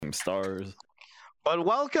name Stars. But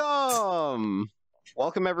welcome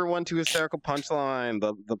everyone to Hysterical Punchline,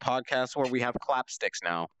 the podcast where we have clapsticks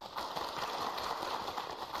now.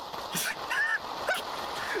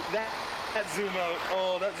 That zoom out.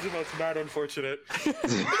 Oh, that zoom out's mad unfortunate.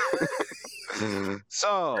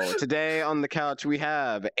 So today on the couch we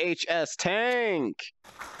have HS Tank.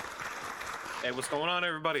 Hey, what's going on,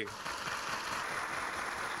 everybody?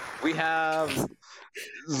 We have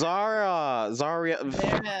Zara. Yay.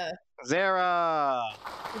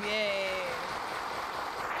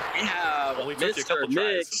 We have Only took you a Mr. couple tries.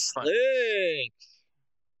 Mix It's fine. Link.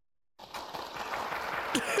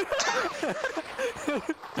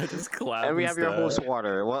 I just clapped. And we have your instead. host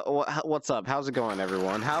Water. What's up? How's it going,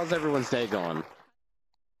 everyone? How's everyone's day going?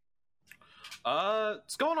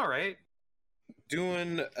 It's going all right.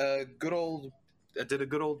 Doing a good old. I did a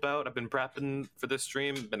good old bout. I've been prepping for this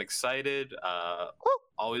stream. Been excited.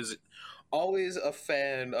 Always a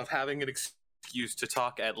fan of having an excuse to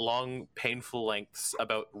talk at long, painful lengths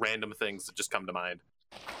about random things that just come to mind.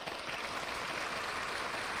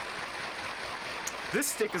 This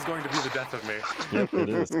stick is going to be the death of me. Yep, it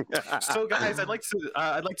is. So, guys, I'd like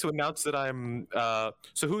to announce that I'm.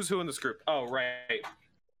 So, who's who in this group? Oh, right.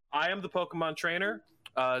 I am the Pokemon trainer.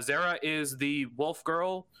 Zara is the wolf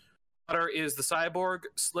girl. Butter is the cyborg.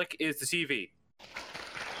 Slick is the TV.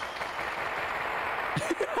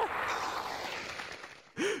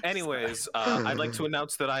 Anyways, I'd like to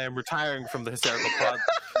announce that I am retiring from the Hysterical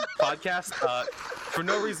podcast for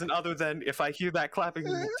no reason other than if I hear that clapping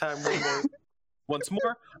time once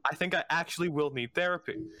more, I think I actually will need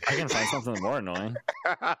therapy. I can find something more annoying.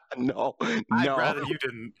 No. I'd rather you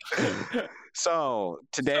didn't. So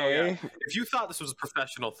today, If you thought this was a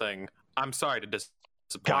professional thing, I'm sorry to disappoint.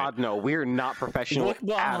 God no, we're not professional Look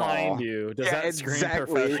at all. behind you. Does that scream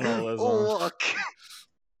professionalism? Look.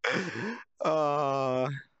 Oh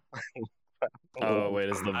wait,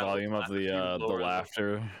 is the volume of the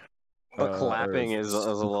laughter? The or clapping is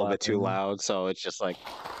a little bit too clapping? loud, so it's just like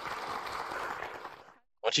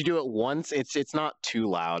once you do it once, it's not too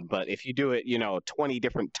loud. But if you do it, 20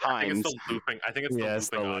 different I think times, it's the looping. I think it's Yes,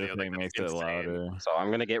 the the looping audio looping that makes it insane. louder. so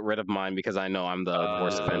I'm gonna get rid of mine because I know I'm the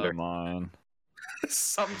worst offender. Mine.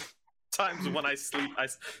 Sometimes when I sleep,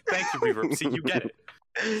 thank you, Reverb. See, you get it.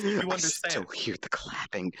 You I understand. still hear the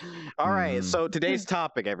clapping. All right, so today's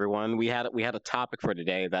topic, everyone, we had a topic for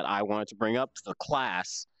today that I wanted to bring up to the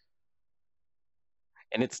class,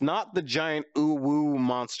 and it's not the giant woo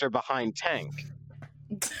monster behind Tank.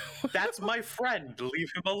 That's my friend.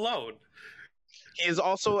 Leave him alone. He is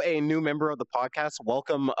also a new member of the podcast.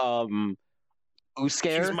 Welcome,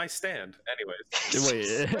 Uskare. He's my stand. Anyways.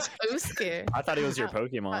 Wait, I'm scared. I thought he was your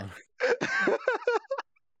Pokemon.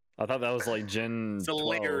 I thought that was like Gen It's a 12.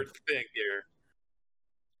 layered thing here.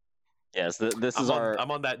 Yes, this is our.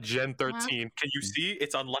 I'm on that Gen 13. Can you see?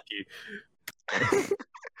 It's unlucky. Is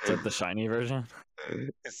that the shiny version?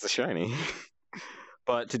 It's the shiny.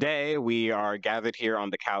 But today we are gathered here on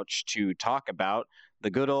the couch to talk about the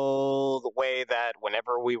good old way that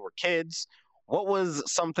whenever we were kids, what was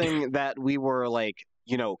something that we were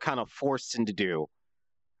kind of forced into do,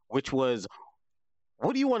 which was,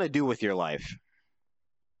 what do you want to do with your life?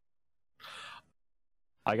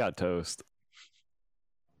 I got toast.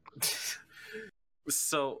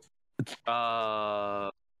 So,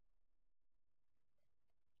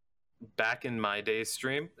 back in my day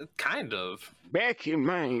stream, kind of. Back in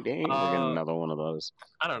my day, we're getting another one of those.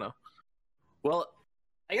 I don't know. Well,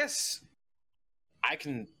 I guess I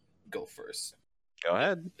can go first. Go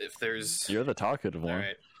ahead. If there's... You're the talkative All one.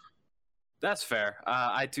 right. That's fair.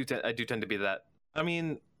 I do tend to be that. I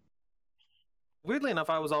mean, weirdly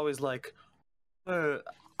enough, I was always like...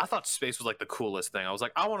 I thought space was like the coolest thing. I was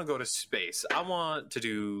like, I want to go to space. I want to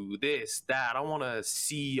do this, that. I want to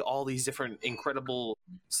see all these different incredible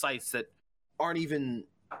sights that aren't even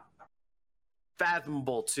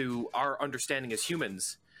fathomable to our understanding as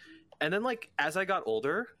humans. And then, as I got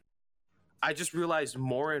older, I just realized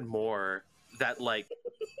more and more that,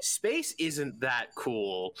 space isn't that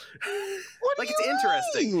cool. What do it's you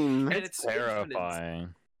interesting. mean? And it's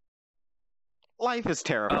Terrifying. Life is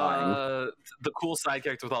terrifying. The cool side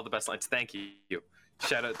character with all the best lines. Thank you.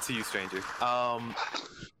 Shout out to you, stranger.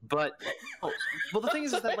 But the thing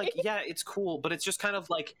is that yeah, it's cool, but it's just kind of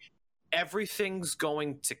everything's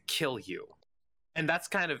going to kill you, and that's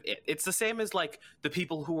kind of it. It's the same as the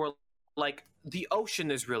people who are the ocean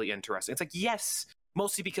is really interesting. It's yes,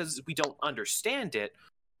 mostly because we don't understand it,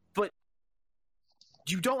 but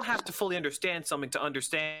you don't have to fully understand something to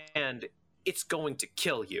understand it's going to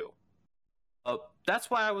kill you.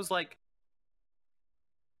 That's why I was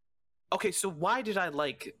okay, so why did I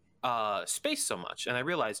like space so much, and I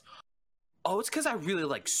realized, oh, it's because I really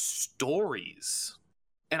like stories,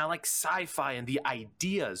 and I like sci-fi and the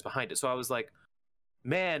ideas behind it. So I was like,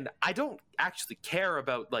 man, I don't actually care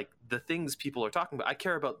about like the things people are talking about. I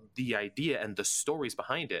care about the idea and the stories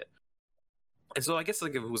behind it. And so I guess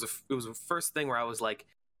like it was a first thing where I was like,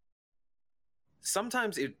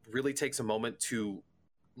 sometimes it really takes a moment to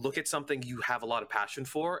look at something you have a lot of passion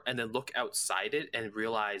for and then look outside it and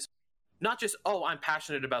realize not just, oh, I'm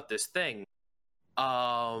passionate about this thing.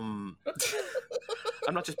 I'm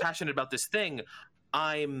not just passionate about this thing.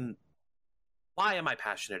 Why am I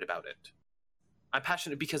passionate about it? I'm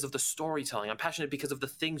passionate because of the storytelling. I'm passionate because of the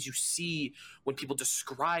things you see when people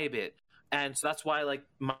describe it. And so that's why like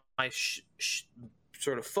my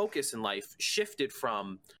sort of focus in life shifted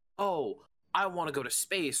from, oh, I want to go to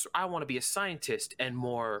space, or I want to be a scientist, and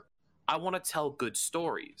more, I want to tell good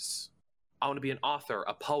stories. I want to be an author,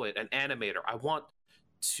 a poet, an animator. I want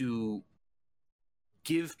to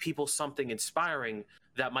give people something inspiring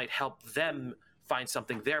that might help them find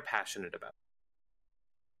something they're passionate about.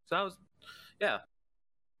 So that was, yeah,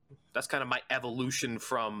 that's kind of my evolution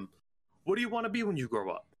from what do you want to be when you grow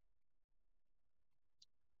up?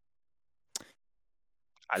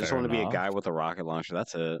 I just want to be a guy with a rocket launcher.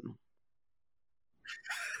 That's it.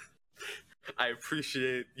 I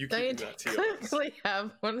appreciate you Don't keeping you that to yourself. technically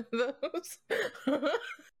have one of those?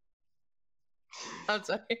 I'm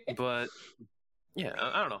sorry. But yeah,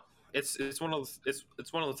 I don't know. It's one of those,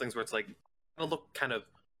 it's one of those things where it's like I look kind of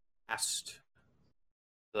past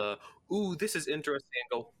the ooh, this is interesting,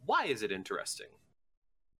 and go, why is it interesting?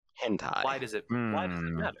 Hentai. Why does it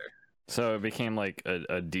matter? So it became like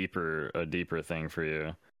a deeper thing for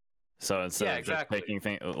you. So instead of just taking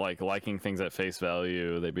like liking things at face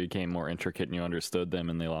value, they became more intricate and you understood them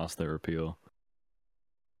and they lost their appeal.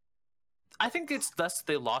 I think it's less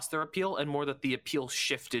they lost their appeal and more that the appeal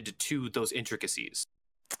shifted to those intricacies.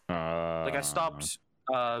 Like I stopped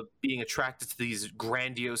being attracted to these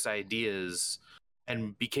grandiose ideas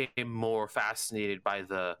and became more fascinated by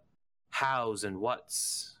the hows and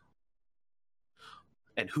whats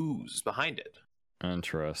and who's behind it.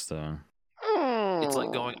 Interesting. It's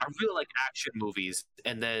like going, I really like action movies,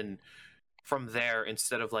 and then from there,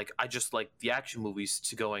 instead of like I just like the action movies,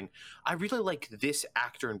 to going, I really like this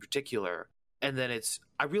actor in particular, and then it's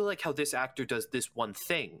I really like how this actor does this one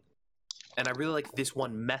thing, and I really like this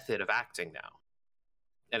one method of acting now.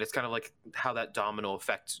 And it's kind of like how that domino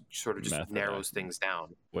effect sort of just narrows things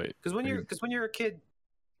down. Wait, because when you're a kid,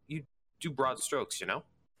 you do broad strokes, you know.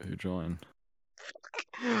 Who joined?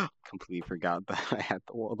 Completely forgot that I had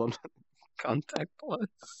the world on contact list.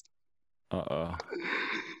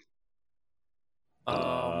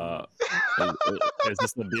 Is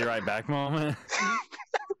this the be right back moment?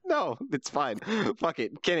 No, it's fine. Fuck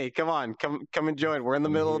it, Kenny, come on, come and join. We're in the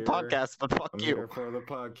middle of the podcast, but fuck you. Here for the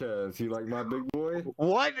podcast. You like my big boy?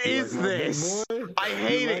 What is like this? I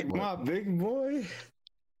hate it. My big boy.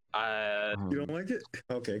 You don't like it?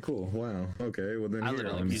 Okay, cool. Wow. Okay, well then here,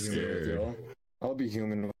 I'm scared. I'll be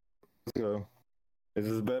human. Let's go. Is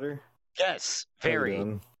this better? Yes, very.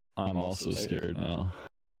 I'm also scared now.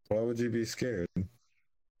 Why would you be scared?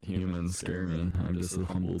 Humans scare me. I'm just a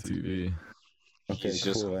humble TV. Okay,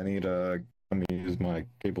 cool. I need to use my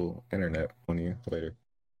cable internet on you later.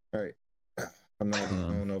 All right. I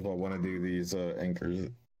don't know if I want to do these anchors.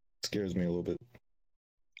 It scares me a little bit.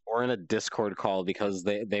 We're in a Discord call because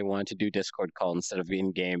they wanted to do Discord call instead of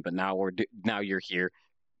in game, but now now you're here.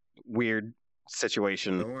 Weird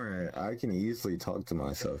situation. Don't worry, I can easily talk to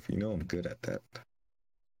myself. You know I'm good at that.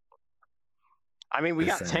 I mean, we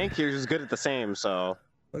got Tank here who's good at the same, so.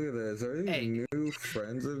 Look at this. Are these new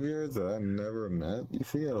friends of yours that I've never met? You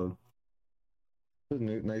see how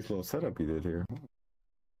nice little setup you did here.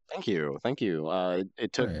 Thank you.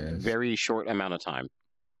 It took a very short amount of time.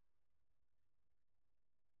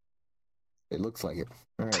 It looks like it.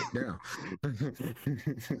 All right, now.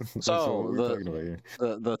 So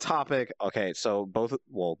the topic. Okay, so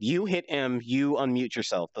you hit M. You unmute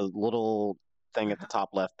yourself. The little thing at the top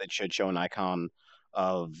left that should show an icon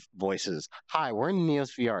of voices. Hi, we're in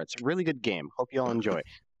Neos VR. It's a really good game. Hope you all enjoy.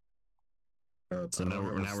 So now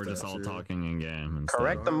we're just all talking in game.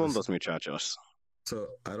 Correct the mundos, muchachos. So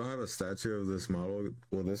I don't have a statue of this model.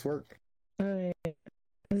 Will this work?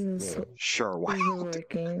 Sure. Why?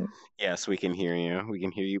 Working. Yes, we can hear you. We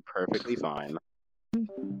can hear you perfectly fine.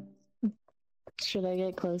 Should I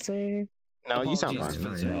get closer? No, you sound fine.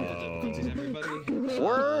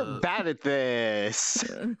 We're bad at this.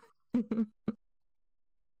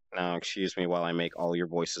 Now, excuse me while I make all your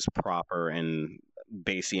voices proper and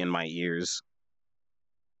bassy in my ears.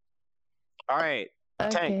 All right,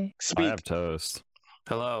 Okay. Tank, speak. I have toast.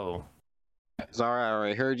 Hello. Zara,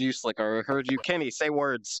 I heard you, Slick. I heard you, Kenny. Say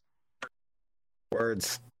words.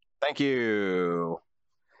 Words. Thank you.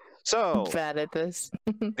 So, I'm bad at this.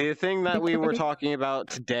 the thing that we were talking about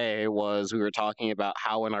today was we were talking about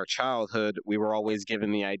how in our childhood we were always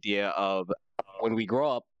given the idea of when we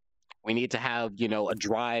grow up, we need to have, a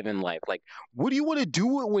drive in life. Like, what do you want to do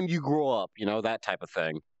when you grow up? That type of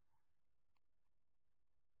thing.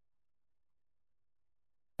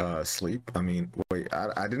 Sleep. I mean, wait,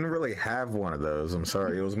 I didn't really have one of those. I'm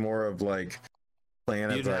sorry. It was more of like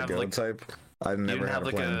plan as I go type. I never had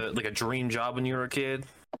like a dream job when you were a kid.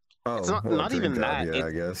 Oh, it's not even that. Yeah,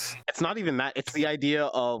 I guess it's not even that. It's the idea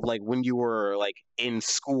of like when you were like in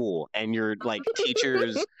school and your like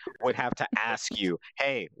teachers would have to ask you,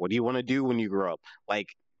 "Hey, what do you want to do when you grow up?" Like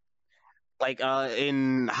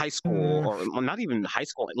in high school, or well, not even high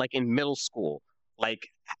school, like in middle school, like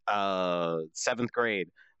 7th grade,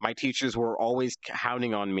 my teachers were always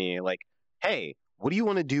hounding on me, like, "Hey, what do you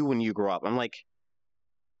want to do when you grow up?" I'm like,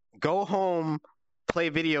 "Go home, play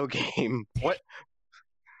video game."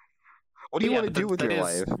 What do you want to do with your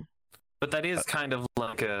life? But that is kind of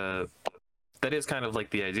like the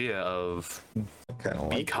idea of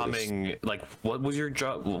becoming like, what was your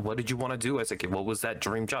job? What did you want to do as a kid? What was that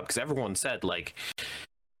dream job? Because everyone said like,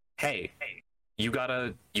 hey, you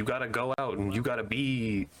gotta go out and you gotta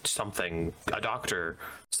be something, a doctor.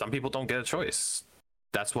 Some people don't get a choice.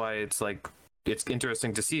 That's why it's like, it's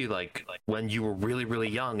interesting to see like when you were really, really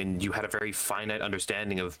young and you had a very finite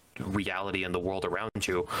understanding of reality and the world around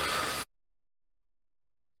you.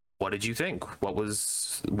 What did you think? What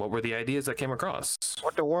were the ideas that came across?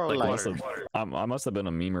 What the world like? I must have been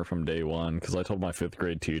a memer from day one, because I told my 5th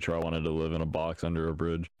grade teacher I wanted to live in a box under a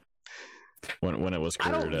bridge when it was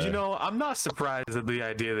career day. I'm not surprised at the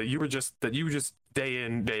idea that you just day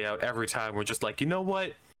in, day out, every time we're just like, you know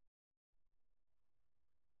what?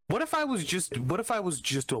 What if I was just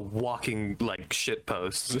a walking like shit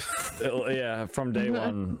post? Yeah, from day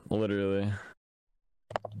one, literally.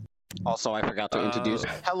 Also, I forgot to introduce.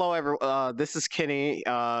 Hello, everyone. This is Kenny.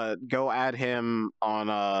 Go add him on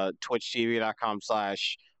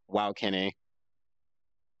twitchtv.com/wowkenny.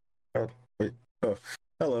 Oh, wait. Oh,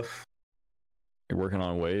 hello. You're working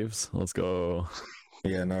on waves? Let's go.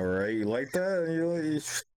 Yeah, no, right? You like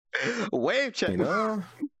that? Wave check. You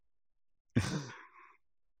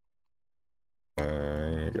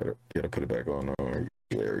gotta put it back on.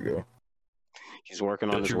 There we go. He's working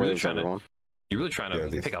on his waves, everyone. You're really trying to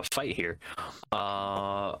pick a fight here.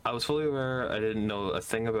 I was fully aware I didn't know a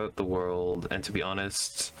thing about the world, and to be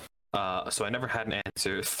honest, so I never had an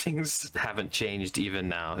answer. Things haven't changed even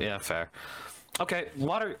now. Yeah, fair. Okay,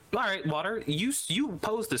 Water. All right, Water. You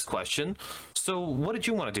posed this question. So, what did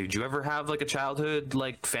you want to do? Did you ever have like a childhood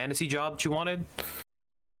like fantasy job that you wanted?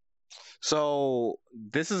 So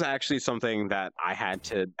this is actually something that I had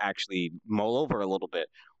to actually mull over a little bit.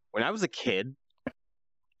 When I was a kid,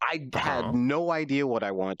 I had no idea what I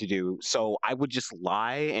wanted to do, so I would just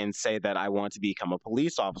lie and say that I want to become a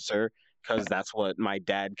police officer because that's what my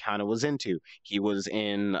dad kind of was into. He was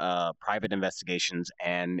in private investigations,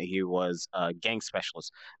 and he was a gang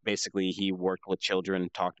specialist. Basically, he worked with children,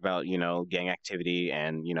 talked about, gang activity,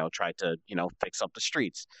 and, tried to, fix up the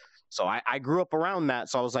streets. So I grew up around that,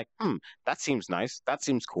 so I was like, that seems nice. That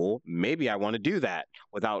seems cool. Maybe I want to do that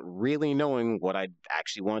without really knowing what I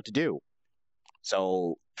actually wanted to do.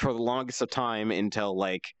 So for the longest of time until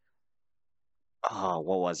like, what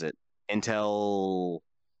was it? Until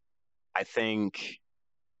I think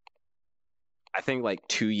like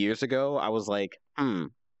 2 years ago, I was like, I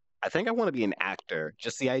think I want to be an actor.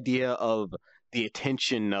 Just the idea of the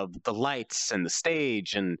attention of the lights and the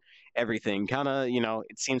stage and everything kind of,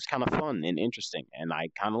 it seems kind of fun and interesting, and I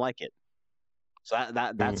kind of like it. So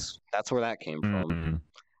that's where that came from.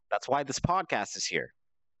 That's why this podcast is here.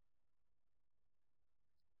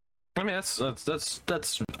 I mean, that's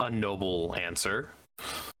a noble answer.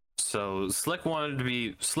 So Slick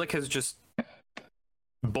has just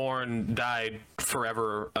died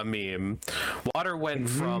forever a meme. Water went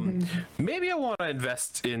from maybe I want to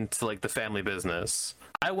invest into like the family business.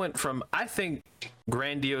 I went from I think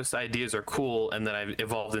grandiose ideas are cool, and then I've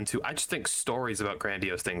evolved into I just think stories about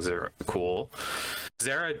grandiose things are cool.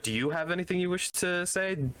 Zara, do you have anything you wish to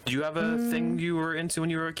say? Do you have a thing you were into when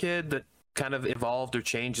you were a kid that kind of evolved or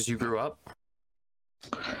changed as you grew up?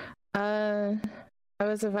 I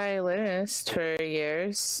was a violinist for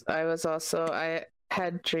years. I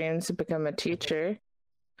had dreams to become a teacher.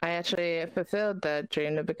 I actually fulfilled that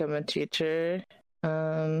dream to become a teacher.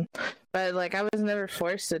 But like I was never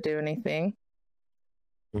forced to do anything.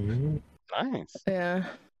 Nice. Yeah.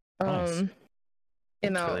 Nice.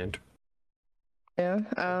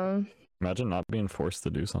 Yeah. Imagine not being forced to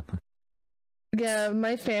do something. Yeah,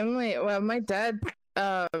 my family. Well, my dad.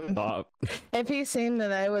 If he seen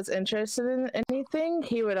that I was interested in anything,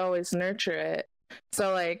 he would always nurture it.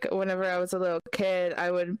 So, like, whenever I was a little kid,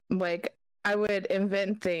 I would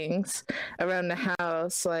invent things around the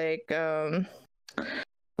house,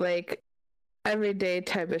 like everyday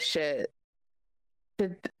type of shit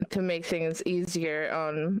to make things easier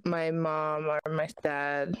on my mom or my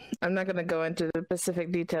dad. I'm not gonna go into the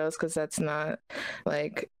specific details because that's not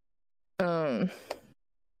like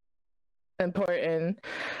important.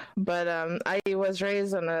 But I was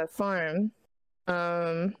raised on a farm,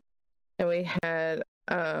 and we had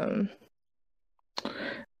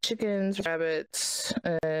chickens, rabbits,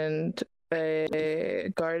 and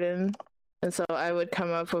a garden. And so I would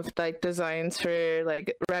come up with like designs for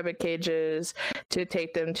like rabbit cages to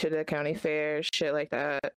take them to the county fair, shit like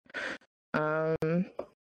that. Yeah,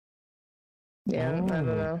 I don't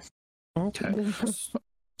know. Okay.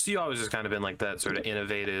 So you always just kind of been like that sort of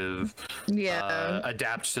innovative,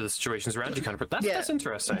 adapt to the situations around you kind of. That's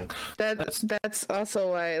interesting. That's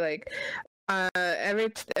also why like every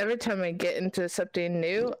time I get into something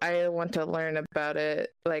new, I want to learn about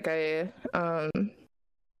it. Like I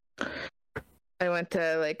want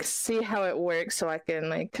to like see how it works so I can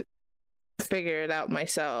like figure it out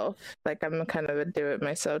myself. Like I'm kind of a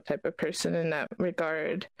do-it-myself type of person in that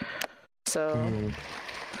regard. So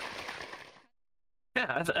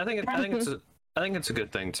yeah, I think it's a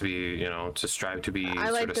good thing to be, to strive to be like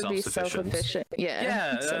sort of to self-sufficient. be self-sufficient.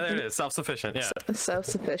 Yeah, there it is, self-sufficient. Yeah,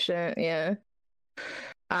 self-sufficient. Yeah.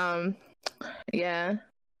 Yeah.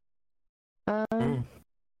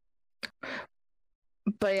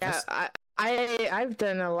 But yeah, I've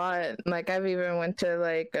done a lot. Like I've even went to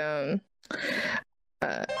like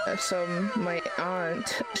so my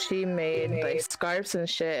aunt, she made like scarves and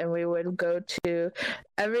shit, and we would go to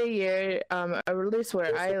every year, at least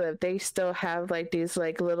where I live, they still have like these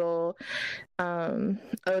like little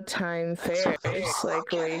old time fairs,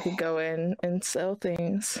 like where you could go in and sell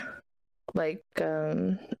things like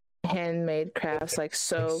handmade crafts like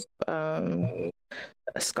soap,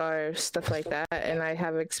 scarves, stuff like that. And I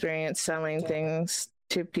have experience selling things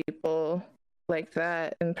to people like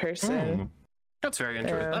that in person. That's very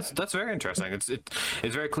interesting. That's very interesting.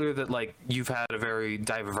 It's very clear that like you've had a very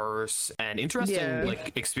diverse and interesting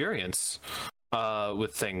like experience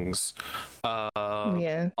with things.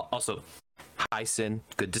 Also, hi Sin,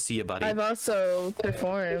 good to see you, buddy. I've also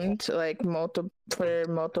performed like multiple.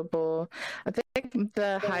 I think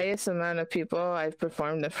the highest amount of people I've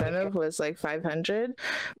performed in front of was like 500.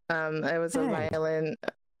 I was a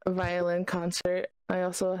violin concert. I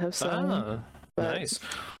also have sung. Nice.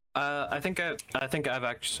 I think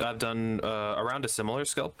I've done around a similar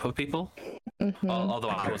scope of people. Although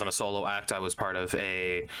I wasn't a solo act, I was part of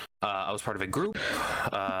a group.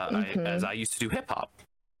 As I used to do hip hop.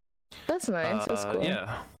 That's nice. That's cool.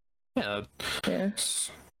 Yeah.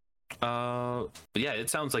 Yeah, it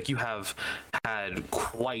sounds like you have had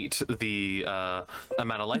quite the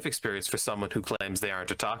amount of life experience for someone who claims they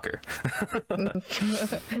aren't a talker.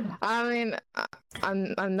 I mean,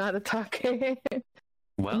 I'm not a talker.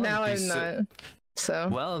 Well, now I'm not. So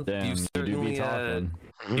well, damn, you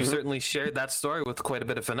certainly shared that story with quite a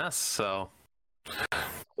bit of finesse. So,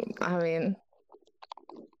 I mean,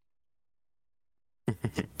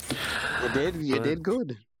 you did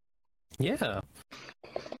good. Yeah,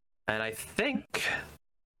 and I think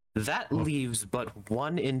that leaves but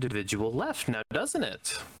one individual left now, doesn't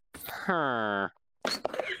it? Oh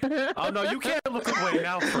no, you can't look away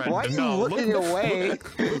now, friend. Why are you looking away?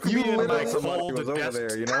 You look my cold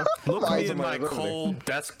Look me in my cold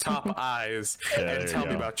desktop eyes and tell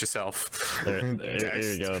me about yourself. There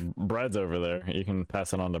you go. Bread's over there. You can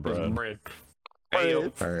pass it on to Bread. Hey, yo.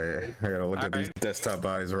 All right, I gotta look at these desktop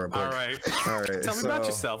eyes real quick. All right. Tell me about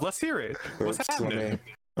yourself. Let's hear it. What's happening? Let me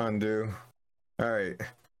undo. All right.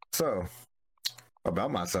 So,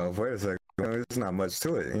 about myself. Wait a second. There's not much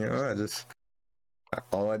to it.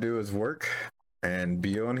 All I do is work and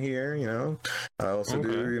be on here, I also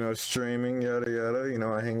do, streaming, yada yada.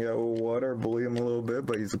 I hang out with Water, bully him a little bit,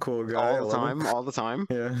 but he's a cool guy. All the time.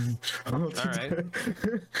 Yeah. All right.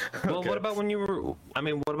 Well, okay. What about when you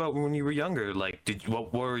were younger? Like,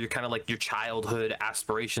 what were your kind of like your childhood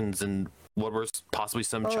aspirations, and what were possibly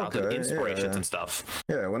some childhood inspirations and stuff?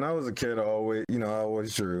 Yeah, when I was a kid, I always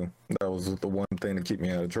drew. That was the one thing to keep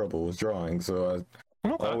me out of trouble, was drawing. So I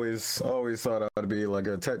always thought I'd be like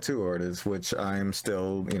a tattoo artist, which I'm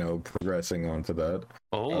still, progressing onto that.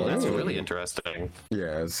 Oh, that's really interesting.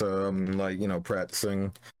 Yeah, so I'm like,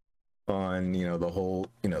 practicing on, the whole,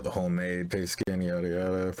 the homemade paste skin, yada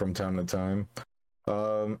yada, from time to time.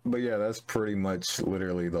 But yeah, that's pretty much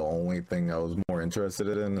literally the only thing I was more interested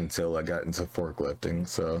in until I got into forklifting.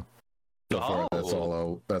 So far,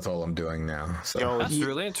 that's all I'm doing now. So Yo, that's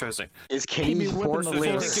really interesting. Is Kenny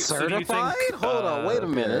forklift certified? Hold on, wait a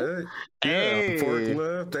minute. Hey,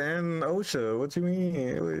 forklift and OSHA. What you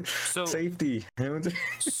mean? So safety.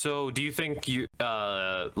 So do you think you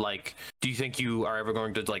do you think you are ever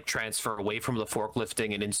going to like transfer away from the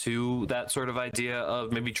forklifting and into that sort of idea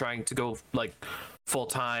of maybe trying to go like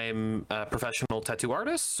full-time professional tattoo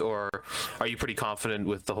artists, or are you pretty confident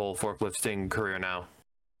with the whole forklifting career now?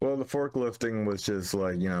 Well, the forklifting was just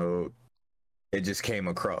like, it just came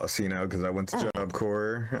across, because I went to Job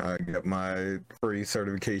Corps. I got my free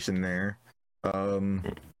certification there.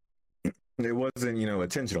 It wasn't,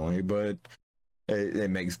 intentionally, but it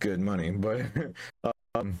makes good money. But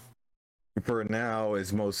for now,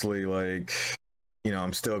 it's mostly like,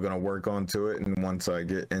 I'm still going to work onto it. And once I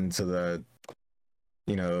get into that,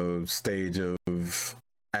 stage of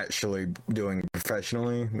actually doing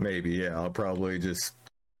professionally, maybe, yeah, I'll probably just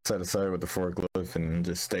set aside with the forklift and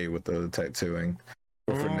just stay with the tattooing.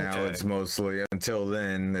 But for now, it's mostly, until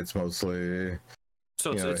then, it's mostly.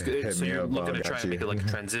 So it's good. So you're looking to try and make it like a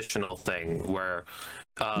transitional thing where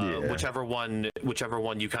whichever one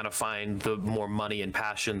you kind of find the more money and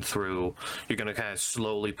passion through, you're going to kind of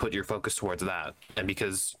slowly put your focus towards that. And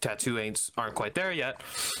because tattoo aren't quite there yet,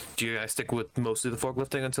 do you guys stick with mostly the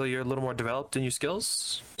forklifting until you're a little more developed in your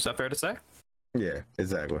skills? Is that fair to say? Yeah,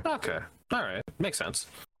 exactly. Okay. All right. Makes sense.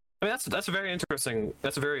 I mean, that's a very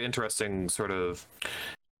interesting sort of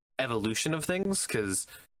evolution of things, because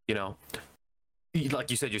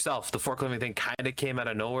like you said yourself, the forklifting thing kind of came out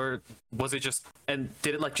of nowhere. Was it just, and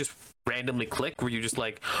did it like just randomly click? Were you just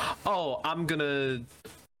like, oh, I'm gonna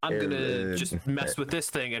just mess with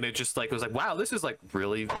this thing, and it just like was like, wow, this is like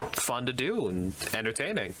really fun to do and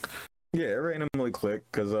entertaining? Yeah, it randomly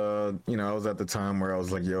clicked because I was at the time where I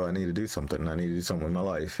was like, yo, I need to do something. I need to do something with my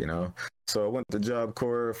life, So I went to Job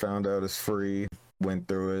Corps, found out it's free, went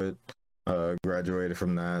through it, graduated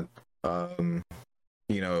from that.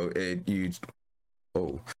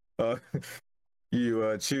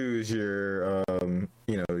 You choose your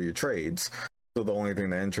your trades. So the only thing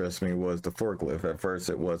that interests me was the forklift. At first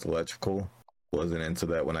it was electrical. Wasn't into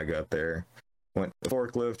that when I got there. Went to the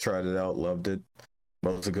forklift, tried it out, loved it.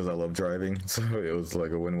 Mostly because I love driving, so it was like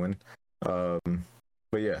a win-win. But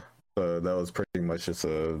yeah, that was pretty much just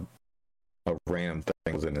a random thing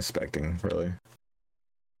I wasn't expecting, really,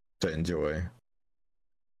 to enjoy.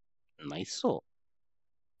 Nice.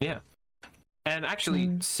 Yeah. And actually,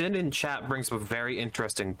 Sin in chat brings up a very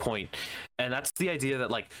interesting point, and that's the idea that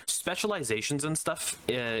like specializations and stuff,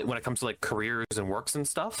 when it comes to like careers and works and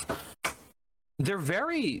stuff, they're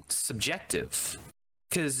very subjective.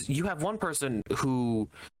 Because you have one person who,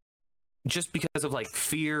 just because of like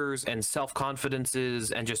fears and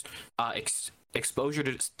self-confidences and just exposure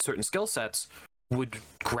to certain skill sets, would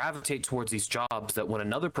gravitate towards these jobs that when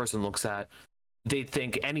another person looks at, they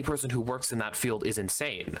think any person who works in that field is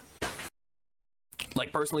insane.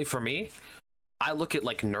 Like personally for me, I look at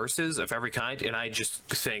like nurses of every kind and I just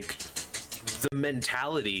think the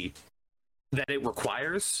mentality that it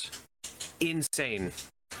requires, insane.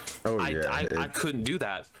 Oh, yeah. I couldn't do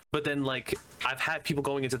that. But then like I've had people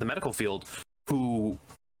going into the medical field who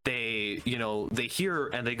they hear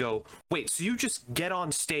and they go, wait, so you just get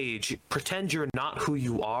on stage, pretend you're not who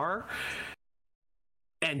you are,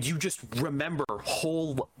 and you just remember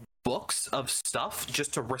whole books of stuff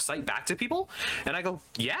just to recite back to people? And I go,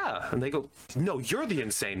 yeah. And they go, no, you're the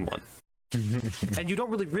insane one. And you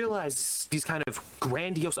don't really realize these kind of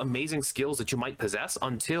grandiose, amazing skills that you might possess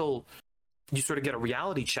until you sort of get a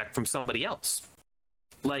reality check from somebody else.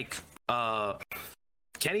 Like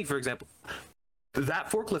Kenny, for example,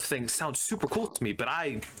 that forklift thing sounds super cool to me, but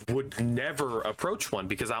I would never approach one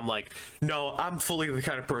because I'm like, no, I'm fully the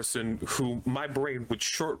kind of person who my brain would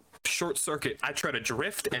short circuit. I try to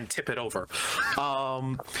drift and tip it over.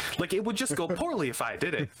 Like it would just go poorly if I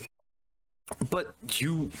did it. But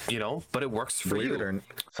but it works for you.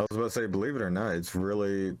 I was about to say, believe it or not, it's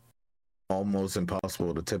really almost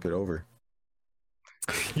impossible to tip it over.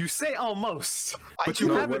 You say almost, but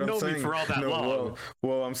you haven't known me for all that long.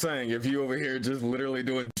 Well, I'm saying if you over here just literally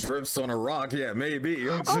doing drifts on a rock, yeah, maybe.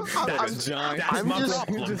 I'm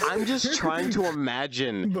just trying to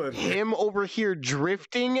imagine him over here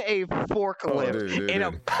drifting a forklift in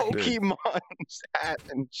a Pokemon's hat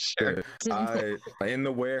and shirt. In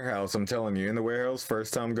the warehouse, I'm telling you, in the warehouse,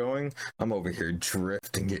 first time going, I'm over here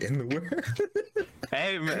drifting it in the warehouse.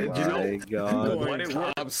 Hey man, what it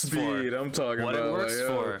works speed. I'm talking about what it works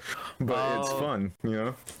for. But it's fun,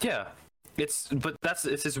 Yeah,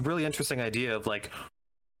 it's this really interesting idea of like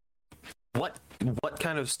what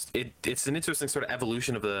kind of it's an interesting sort of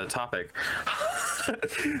evolution of the topic.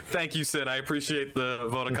 Thank you, Sid. I appreciate the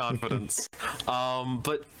vote of confidence.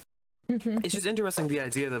 But it's just interesting, the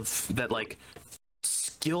idea that like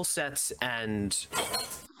skill sets and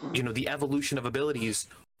the evolution of abilities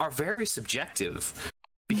are very subjective,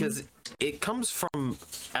 because it comes from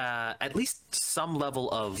at least some level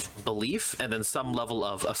of belief and then some level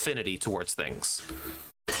of affinity towards things.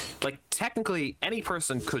 Like, technically, any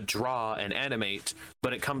person could draw and animate,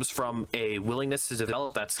 but it comes from a willingness to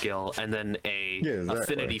develop that skill and then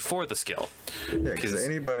affinity for the skill. Yeah, because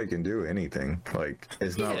anybody can do anything. Like,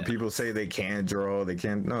 it's not people say they can't draw, they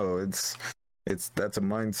can't. No, it's that's a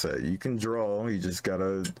mindset. You can draw, you just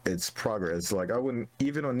gotta. It's progress. Like, I wouldn't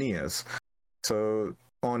even on NES. So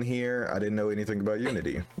on here, I didn't know anything about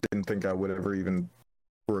Unity. Didn't think I would ever even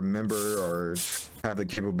remember or have the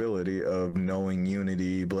capability of knowing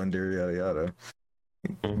Unity, Blender, yada yada.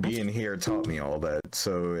 Being here taught me all that.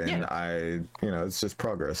 So, and I, it's just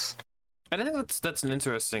progress. And I think that's an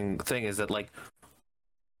interesting thing, is that like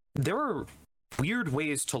there are weird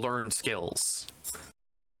ways to learn skills.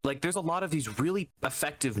 Like, there's a lot of these really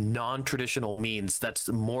effective non-traditional means that's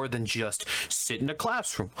more than just sit in a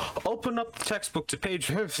classroom, open up the textbook to page,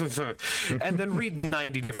 and then read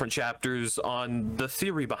 90 different chapters on the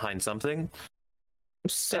theory behind something.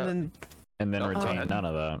 And then retain none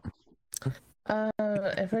of that.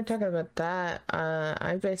 If we're talking about that,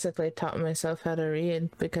 I basically taught myself how to read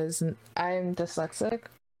because I'm dyslexic.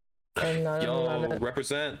 And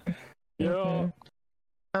represent.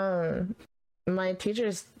 My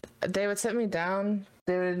teachers, they would sit me down,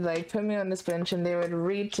 they would like put me on this bench and they would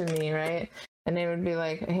read to me, right? And they would be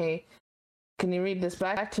like, hey, can you read this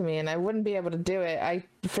back to me? And I wouldn't be able to do it.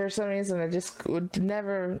 For some reason, I just would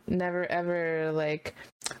never ever like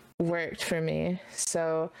worked for me.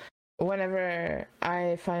 So whenever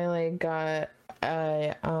I finally got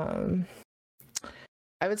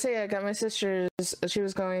I would say I got my sister's, she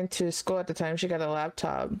was going to school at the time, she got a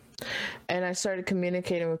laptop, and I started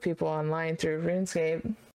communicating with people online through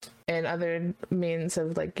RuneScape and other means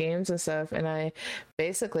of like games and stuff, and I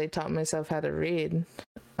basically taught myself how to read,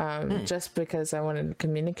 just because I wanted to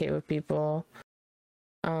communicate with people.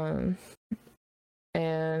 And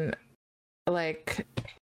like,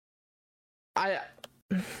 I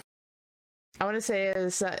want to say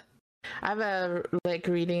is that I have a like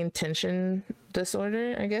reading attention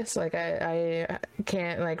disorder, I guess. Like I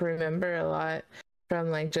can't like remember a lot from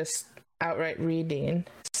like just outright reading.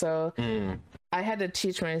 So I had to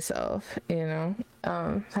teach myself,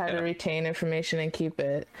 how to retain information and keep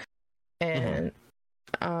it. And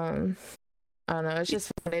I don't know, it's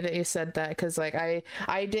just funny that you said that, because like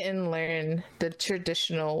I didn't learn the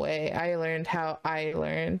traditional way. I learned how I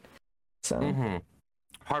learned. So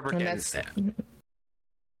hard work and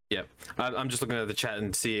yeah, I'm just looking at the chat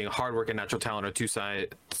and seeing hard work and natural talent are two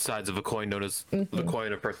sides of a coin known as the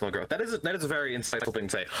coin of personal growth. That is a very insightful thing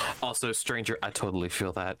to say. Also, stranger, I totally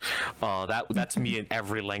feel that. That's me in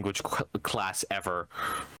every language class ever.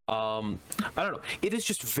 I don't know. It is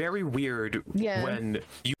just very weird when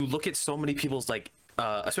you look at so many people's like,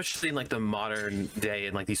 especially in like the modern day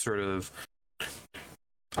and like these sort of.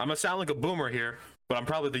 I'm gonna sound like a boomer here, but I'm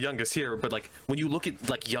probably the youngest here. But like when you look at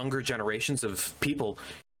like younger generations of people,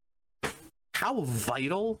 how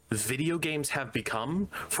vital video games have become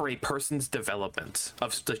for a person's development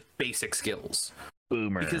of the basic skills.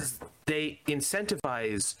 Boomer. Because they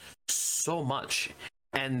incentivize so much,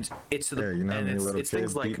 and it's it's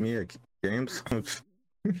things like beat me at games.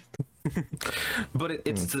 But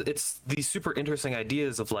it's these super interesting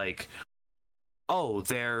ideas of like, oh,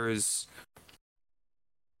 there's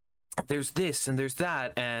this and there's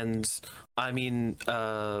that, and I mean,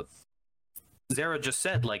 Zara just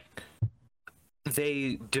said like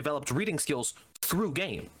they developed reading skills through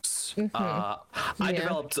games. I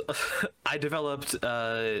developed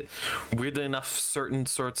weirdly enough certain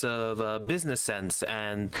sorts of business sense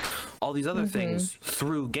and all these other things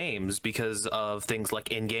through games because of things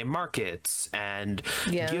like in-game markets and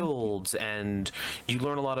guilds, and you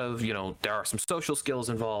learn a lot of, there are some social skills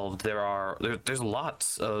involved. There's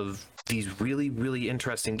lots of these really, really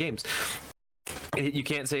interesting games. You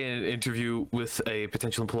can't say in an interview with a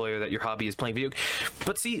potential employer that your hobby is playing video.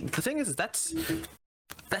 But see, the thing is that's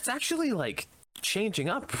actually like changing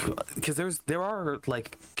up, because there are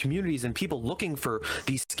like communities and people looking for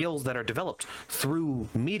these skills that are developed through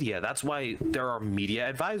media. That's why there are media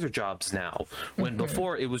advisor jobs now, when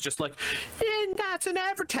before it was just like, that's an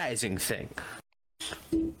advertising thing.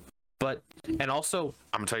 But, and also,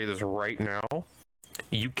 I'm gonna tell you this right now,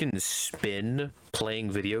 you can spin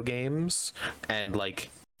playing video games and like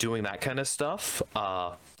doing that kind of stuff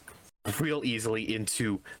real easily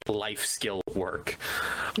into life skill work.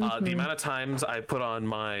 The amount of times I put on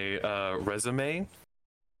my resume,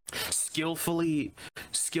 skillfully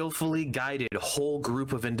guided a whole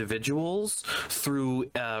group of individuals through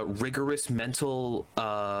rigorous mental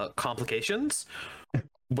complications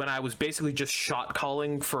when I was basically just shot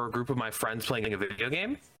calling for a group of my friends playing a video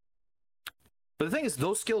game. But the thing is,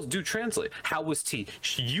 those skills do translate. How was T?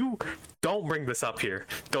 You don't bring this up here.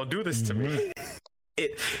 Don't do this to me.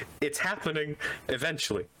 It's happening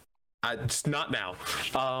eventually. Just not now.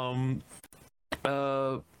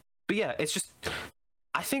 But yeah, it's just,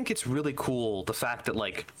 I think it's really cool the fact that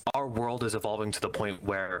like our world is evolving to the point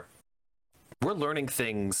where we're learning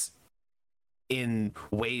things in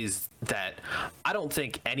ways that I don't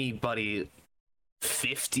think anybody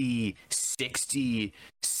 50, 60,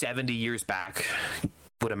 70 years back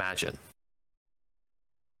would imagine.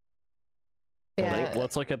 Yeah.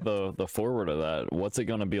 Let's look at the forward of that. What's it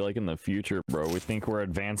going to be like in the future, bro? We think we're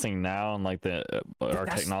advancing now, and like our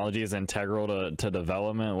technology is integral to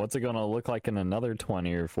development. What's it going to look like in another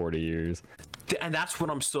 20 or 40 years? And that's what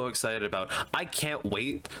I'm so excited about. I can't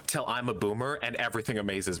wait till I'm a boomer and everything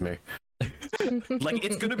amazes me. Like,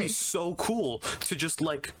 it's gonna be so cool to just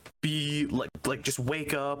like be like just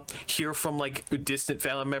wake up, hear from like distant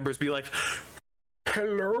family members, be like,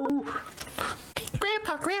 hello,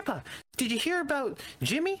 grandpa, did you hear about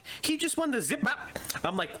Jimmy? He just won the zip map.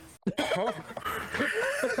 I'm like, oh.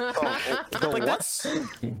 Like, that's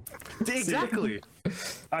exactly.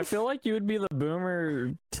 I feel like you would be the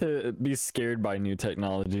boomer to be scared by new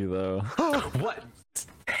technology, though. What?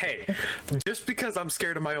 Hey, just because I'm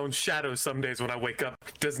scared of my own shadow some days when I wake up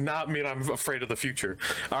does not mean I'm afraid of the future.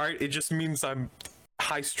 All right, it just means I'm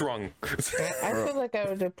high strung. I feel like I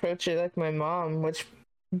would approach it like my mom, which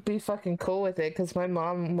be fucking cool with it, because my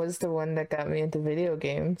mom was the one that got me into video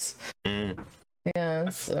games. Yeah,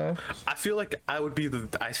 so I feel like I would be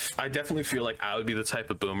I definitely feel like I would be the type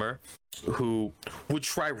of boomer who would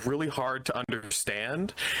try really hard to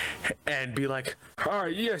understand and be like,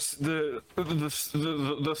 yes, the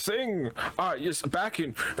thing, yes, back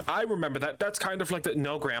in, I remember that's kind of like the,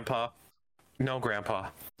 no grandpa,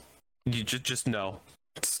 you just no,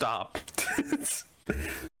 stop.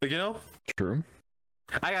 You know, True.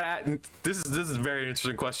 I gotta. This is a very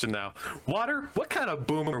interesting question now. Water, what kind of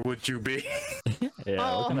boomer would you be?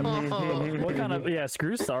 Yeah. What kind of yeah?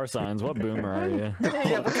 Screw star signs. What boomer are you?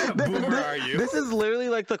 Yeah, what kind of boomer are you? This is literally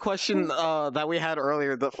like the question that we had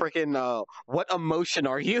earlier. The freaking what emotion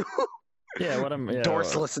are you? Yeah. What am? Yeah,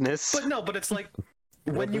 Dorselessness. But it's like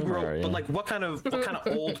when you grow. But like, what kind of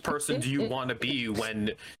old person do you want to be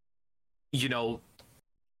when, you know,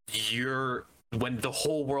 when the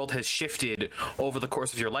whole world has shifted over the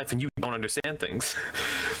course of your life and you don't understand things?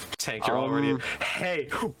 Tank, you're already. Hey,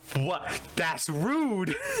 what? That's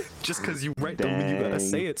rude. Just because you right don't mean you gotta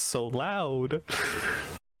say it so loud.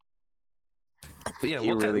 But yeah,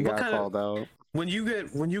 you really got called out. When you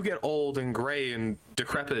get old and gray and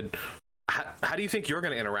decrepit, how do you think you're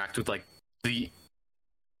gonna interact with like the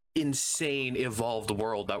insane evolved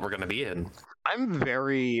world that we're gonna be in? I'm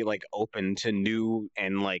very like open to new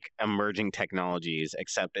and like emerging technologies,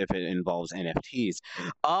 except if it involves NFTs.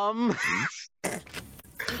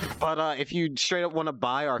 But if you straight up want to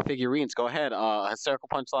buy our figurines, go ahead. Hysterical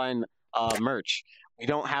Punchline merch. We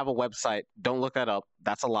don't have a website. Don't look that up.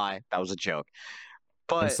 That's a lie. That was a joke.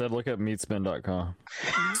 But instead, look at meatspin.com.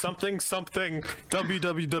 something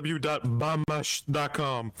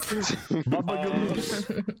www.bamash.com.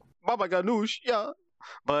 Baba Ganoush, yeah.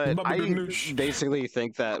 But I basically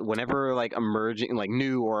think that whenever like emerging, like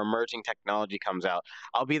new or emerging technology comes out,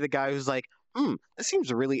 I'll be the guy who's like, this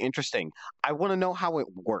seems really interesting. I want to know how it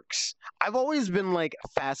works. I've always been like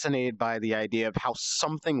fascinated by the idea of how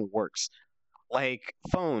something works. Like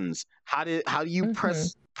phones. How do you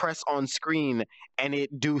press on screen and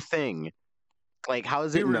it do thing? Like how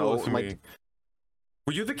does it know? Like,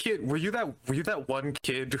 were you the kid? Were you that one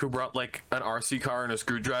kid who brought like an RC car and a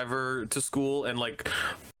screwdriver to school and like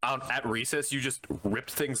at recess you just ripped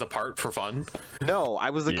things apart for fun? No, I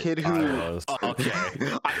was the kid who. Okay,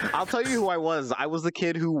 I'll tell you who I was. I was the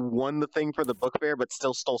kid who won the thing for the book fair, but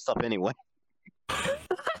still stole stuff anyway.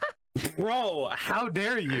 Bro, how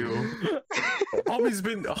dare you? Homie's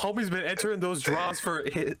been entering those draws for.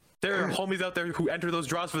 There are homies out there who enter those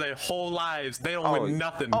draws for their whole lives. They don't win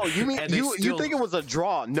nothing. Oh, you mean you think it was a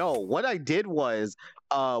draw? No, what I did was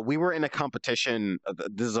we were in a competition.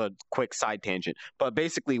 This is a quick side tangent, but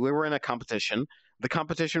basically we were in a competition. The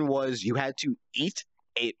competition was you had to eat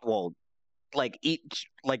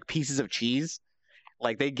pieces of cheese,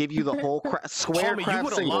 Like they give you the whole square Homie, you craft would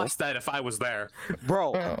have single. lost that if I was there.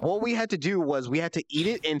 Bro, Oh. what we had to do was we had to eat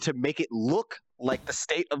it and to make it look like the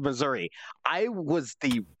state of Missouri. I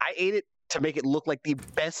ate it to make it look like the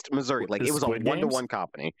best Missouri. Like it was a Squid 1-to-1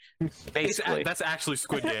 company. Basically. That's actually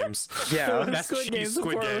Squid Games. Yeah. That's cheese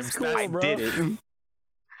Squid Games. I did it.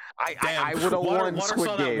 I would have won Water Squid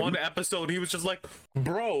saw Game. that one episode. He was just like,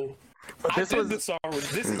 bro, But this was this already.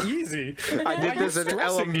 This is easy. I did this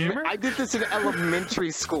in gamer? I did this in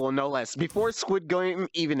elementary school, no less, before Squid Game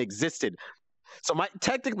even existed. So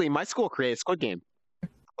technically my school created Squid Game.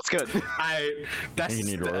 What's good? That's You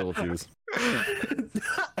need royalties.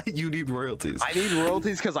 You need royalties. I need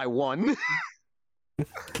royalties because I won.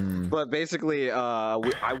 Hmm. But basically,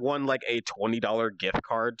 I won like a $20 gift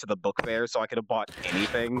card to the book fair, so I could have bought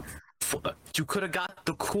anything. You could have got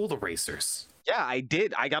the cool erasers. Yeah, I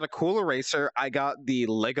did. I got a cool eraser. I got the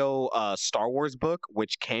Lego Star Wars book,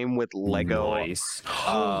 which came with Lego. Nice.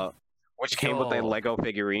 Which came with a Yo. Lego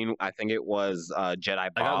figurine. I think it was Jedi I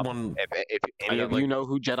got Bob. one. If any got, of you like- know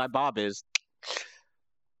who Jedi Bob is.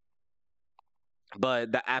 But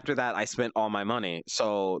after that, I spent all my money.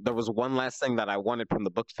 So there was one last thing that I wanted from the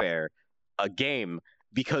book fair, a game,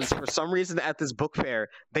 because for some reason at this book fair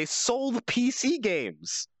they sold PC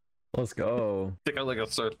games. Let's go. Stick out like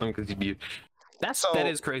a search them because you. So- That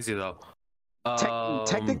is crazy though.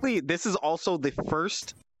 Technically, this is also the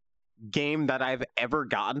first game that I've ever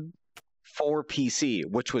gotten for PC,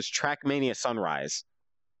 which was Trackmania Sunrise.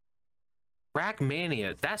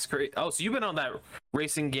 Trackmania. That's great. Oh, so you've been on that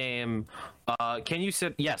racing game. Can you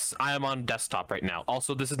sit? Yes, I am on desktop right now.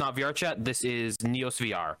 Also, this is not VR chat. This is Neos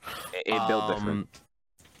VR. It built different.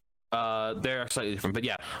 They're slightly different, but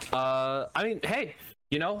yeah. I mean, hey,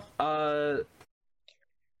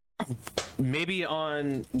 maybe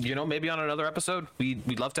on another episode,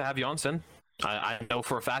 we'd love to have you on, Sin. I know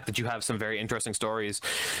for a fact that you have some very interesting stories,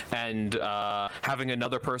 and having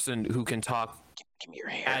another person who can talk Give me your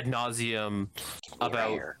hair. ad nauseum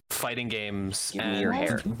about hair. fighting games Give me and your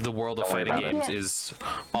hair. the world of Don't worry fighting about games is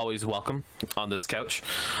always welcome on this couch.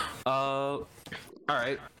 All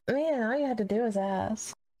right. Man, all you had to do was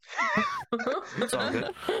ask. It's all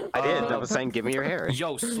good. I did. I was saying, give me your hair.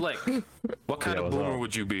 Yo, Slick, what kind Yeah, of what's boomer up?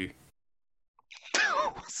 would you be?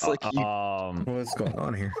 It's like you- What's going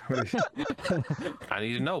on here? I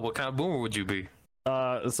need to know, what kind of boomer would you be?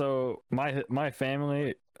 So my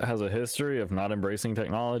family has a history of not embracing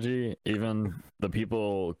technology. Even the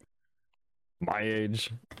people my age,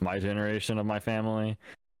 my generation of my family,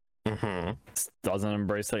 Mm-hmm. doesn't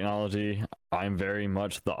embrace technology. I'm very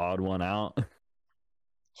much the odd one out.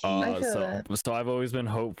 I feel that. So I've always been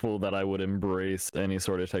hopeful that I would embrace any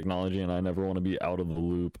sort of technology, and I never want to be out of the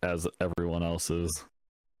loop as everyone else is.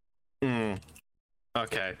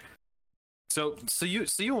 Okay. So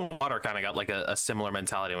you and Water kind of got like a similar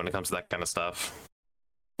mentality when it comes to that kind of stuff,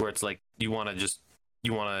 where it's like you want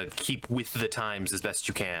to keep with the times as best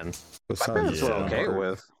you can. my parents were Yeah. okay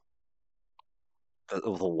with. The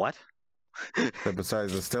what?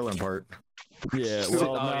 Besides the stealing part. Yeah,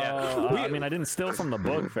 well, Oh, no, yeah. I mean, I didn't steal from the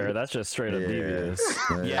book fair. That's just straight up Yeah. devious.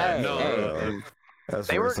 Yeah, Hey, no, hey, That's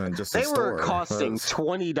They were- worse than just a they were store. costing That's-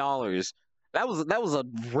 $20. That was a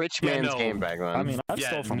rich Yeah, man's no. game back then. I mean, I've Yeah,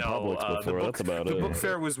 stole from no, Publix the before. book- That's about the it. book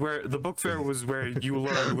fair was where you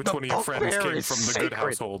learned which The one of your book friends fair came is from the good sacred.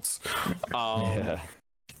 households. Yeah,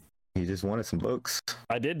 He just wanted some books.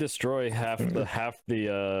 I did destroy half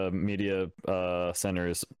the media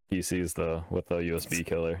center's PCs though with a USB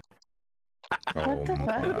killer. Oh the fuck?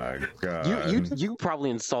 my god. You probably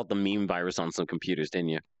installed the meme virus on some computers, didn't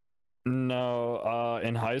you? No,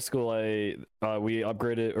 in high school, we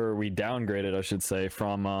downgraded, I should say,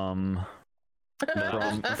 from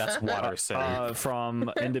That's Water City.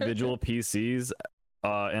 from individual PCs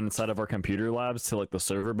inside of our computer labs to like the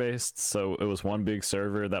server based. So it was one big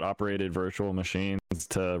server that operated virtual machines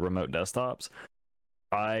to remote desktops.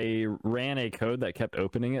 I ran a code that kept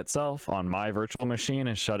opening itself on my virtual machine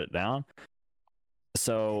and shut it down.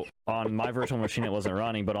 So on my virtual machine it wasn't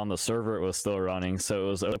running, but on the server it was still running. So it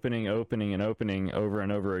was opening and opening over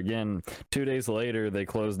and over again. 2 days later they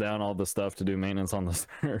closed down all the stuff to do maintenance on the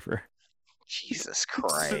server. Jesus So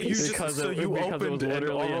Christ. because it was opened an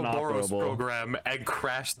literally Ouroboros inoperable. program and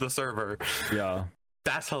crashed the server. Yeah.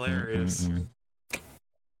 That's hilarious. Mhm.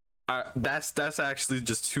 That's actually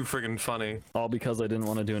just too friggin' funny. All because I didn't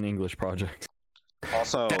want to do an English project.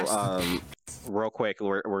 Also, That's- real quick,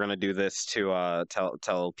 we're gonna do this to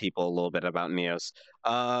tell people a little bit about Neos.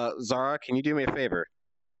 Zara, can you do me a favor?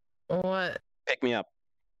 What? Pick me up.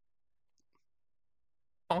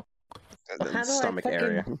 Oh. The How do I stomach fucking-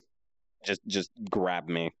 area. Just grab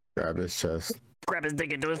me. Grab his chest. Grab his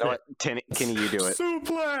dick and twist You know it. what? Kenny, you do it.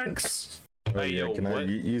 Suplex. Oh, Hey, yeah, yo, can I what?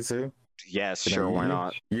 eat you too? Yes, Can I sure, eat why you?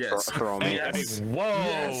 not? Yes. Throw me. Yes. Whoa.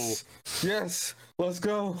 Yes. Yes. Let's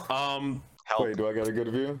go. Help. Wait, do I got a good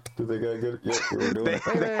view? Do they got a good? Yep, we're doing They,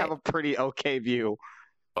 it. they have a pretty okay view.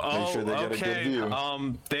 Oh, sure they get a good okay.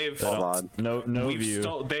 view. They've Hold on. No we've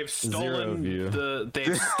view. they've Zero stolen view.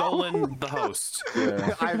 they've stolen the host.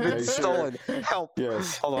 Yeah. I've been Make sure- stolen. Help.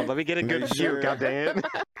 Yes. Hold on, let me get a good Make view, sure- goddamn.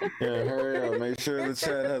 Yeah, hurry up. Make sure the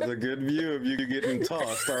chat has a good view of you getting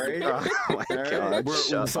tossed, alright? Oh my All right. god. We're-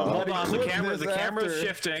 Shut so- up. Hold on, the clip camera's this after.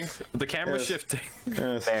 shifting. The camera's Yes. shifting.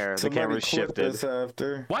 Yes. There, the Somebody camera's clip shifted. This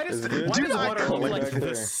after. Why does Is it good? why Do does not Water clip look it. like Back the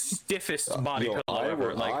there. stiffest body Yo, pillow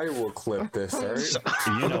ever? Like, I will clip this,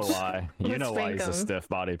 alright? You know why? You Let's know why spank he's a him. stiff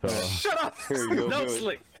body pillow. shut up! Here you go, No do it.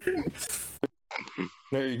 slick.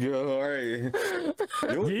 There you go, alright.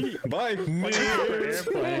 Yeet. Bye.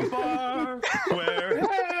 Airplane. Bar,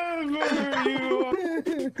 wherever you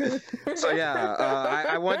are. So yeah,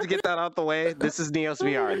 I wanted to get that out the way. This is Neos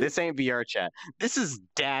VR. This ain't VR chat. This is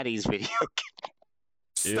Daddy's video.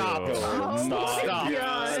 Stop. Ew. Oh Stop. my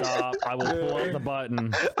God. Stop. I will pull out the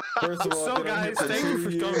button. First of all, So get on guys, here for thank you 2 for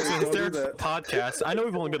years, coming to don't do Hysteric's that. podcast. I know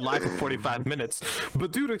we've only been live for 45 minutes,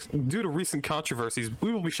 but due to recent controversies,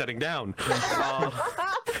 we will be shutting down.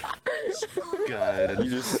 God.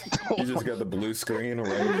 You just got the blue screen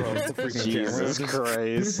right across the freaking Jesus camera.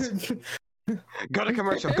 Christ. Go to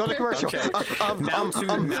commercial. Go to commercial. Okay. Now to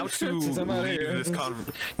I'm outta lead here. this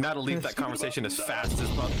now to leave that conversation as fast as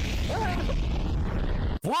possible.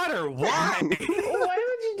 Water, why? Why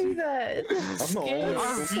would you do that? I'm the only Our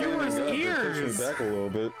one viewers' that push me ears. back a little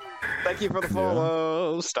bit. Thank you for the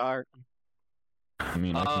follow, Star. I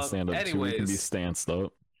mean, I can stand up too. We can be anyways. stanced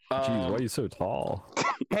up. Jeez, why are you so tall?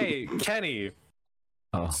 Hey, Kenny,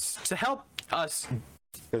 Oh, to help us,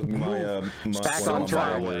 Because my Back one on of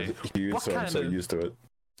track. my was huge, What so I'm so kind of- used to it.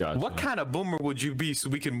 gotcha. what kind of boomer would you be so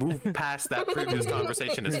we can move past that previous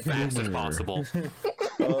conversation as fast as possible?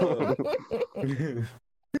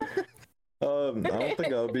 I don't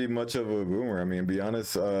think I'll be much of a boomer. I mean, to be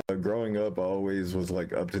honest, growing up, I always was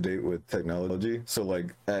like up to date with technology. So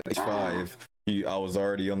like at age 5, I was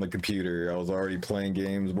already on the computer. I was already playing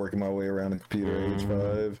games, working my way around the computer at age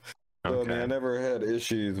 5. So I mean, I never had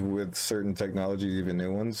issues with certain technologies, even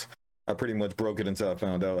new ones. I pretty much broke it until I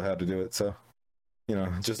found out how to do it. So, you know,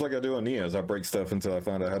 just like I do on Neos, I break stuff until I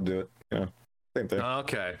find out how to do it. You know, same thing.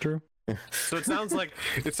 Okay. True. So it sounds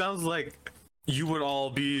like you would all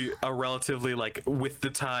be a relatively like with the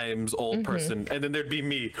times old person, and then there'd be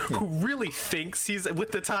me who really thinks he's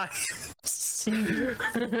with the times.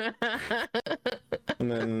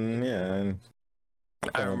 And then, yeah. And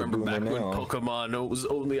I remember boomer back when now. Pokemon was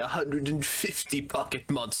only 150 pocket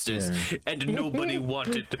monsters, and nobody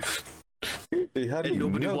wanted. Hey, how do And you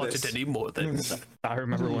nobody know wanted this? any more than that. I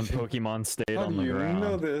remember when Pokemon stayed How on do the you ground.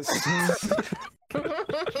 know this?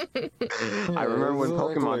 I remember when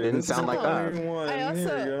Pokemon didn't sound like that. I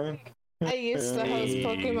also- Here I used to host Hey.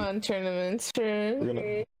 Pokemon tournaments for we go.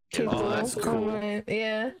 We're people. gonna... that's cool. online.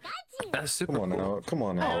 Yeah, That's super Come on cool. now. Come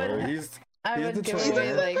on I now. would- He's I He's would the give trainer.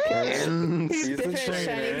 away like And He's the different shiny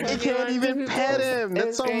trainer. you Pokemon. can't even pet him. It That's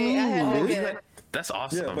was so great. I had mean. to get, That's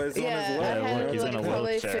awesome. yeah, but it's on yeah, his I lap. look, had he's in like a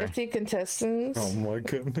probably wheelchair. 50 contestants. Oh my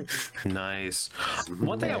goodness. Nice.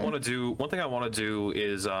 One thing I want to do. One thing I want to do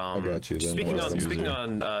is I got you. Then. speaking Bless on you. speaking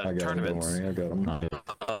on I got him. Don't tournaments. worry. I got him.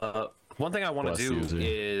 No. One thing I want Bless to do you, Z.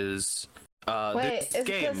 is Wait, this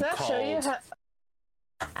game does that called. show you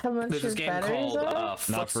how much There's your this game batteries called are?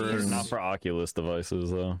 Not for Footsies. not for Oculus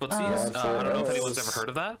devices though. Footsies. Oh. I don't know if anyone's ever heard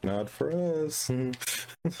of that. Not for us. All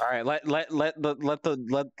right, let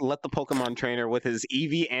the Pokemon trainer with his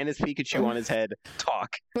Eevee and his Pikachu on his head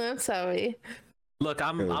talk. That's how we. Look,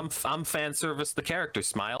 I'm fan service the character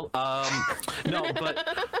smile. No,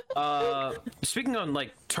 but speaking on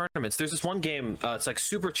like tournaments, there's this one game. It's like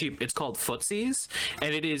super cheap. It's called Footsies,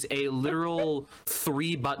 and it is a literal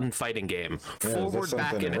 3-button fighting game. Yeah, is that Forward,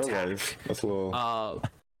 back, something and in real attack. life? That's a little.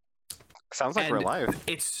 Sounds like And real life.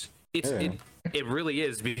 Yeah. It really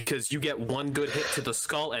is because you get one good hit to the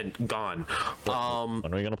skull and gone.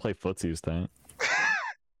 When are we gonna play footsies, Tank?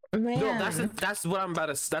 Man. No, that's what I'm about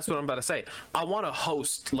to say. I want to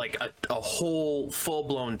host like a whole full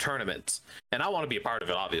blown tournament, and I want to be a part of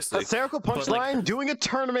it, obviously. Hysterical But, like- punchline doing a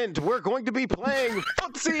tournament. We're going to be playing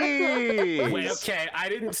footsie. Wait, okay, I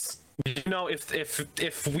didn't. You know, if the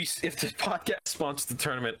podcast sponsors the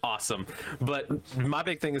tournament, awesome. But my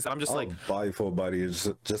big thing is I'm just I'll like, buy full body just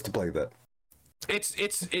to play that.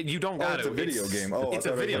 You don't got it's a video game. Oh, it's I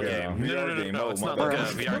a thought it video was game. No, it's not like a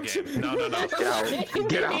VR game. No.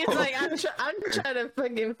 Get out. He's like, I'm trying to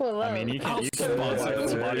fucking pull up. I mean, you can sponsor buy it,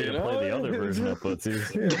 somebody to play the other version of Footsies.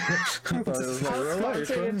 I'll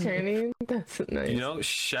sponsor your training. That's nice. You know,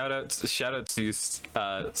 shout out to you,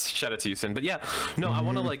 Sin. But yeah, no, I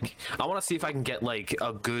want to see if I can get like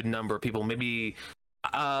a good number of people. Maybe,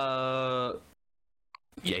 I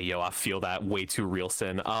feel that way too real,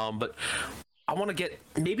 Sin. But I want to get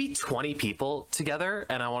maybe 20 people together,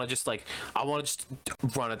 and I want to just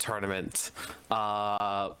run a tournament.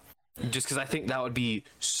 Just because I think that would be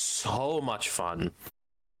so much fun.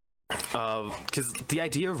 Because the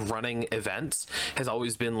idea of running events has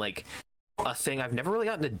always been like a thing I've never really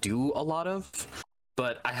gotten to do a lot of,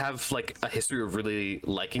 but I have like a history of really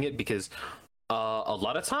liking it because a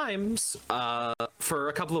lot of times for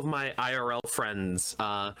a couple of my IRL friends,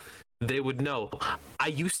 they would know I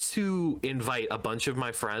used to invite a bunch of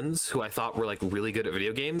my friends who I thought were like really good at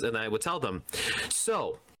video games, and I would tell them,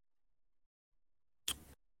 so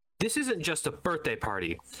this isn't just a birthday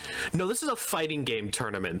party. No, this is a fighting game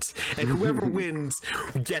tournament, and whoever wins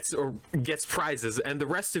gets prizes, and the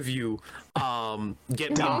rest of you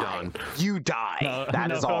get memed on. You die.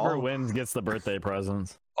 That is whoever all. wins gets the birthday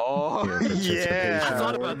presents. Oh yeah. I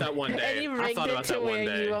thought about that one day. And you I rigged thought it about to that one where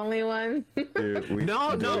day. you only won. Dude,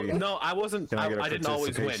 No, I wasn't. Can I get a I didn't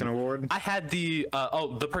always participation win. award? I had the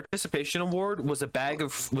the participation award was a bag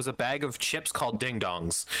of chips called ding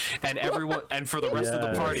dongs, and everyone and for the rest of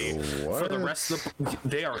the party, for the rest of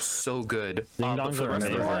they are so good. Ding But dongs for the are rest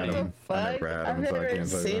of the amazing. party, I never had I've them, so I never can't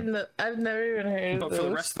say seen the. I've never even heard but of for the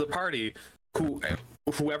those. rest of the party,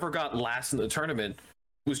 whoever got last in the tournament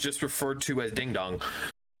was just referred to as ding dong,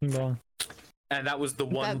 No. and that was the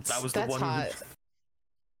one. That's the one. hot.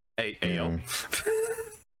 Hey, yo.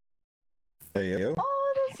 Hey, yo.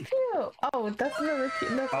 Oh, that's cute. Oh, that's really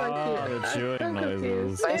cute. That's Oh, not the cute. chewing I'm so noises.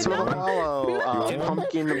 confused. Thanks for the follow,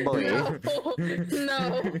 pumpkin boy.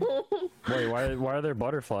 No. Wait, why are there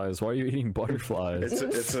butterflies? Why are you eating butterflies?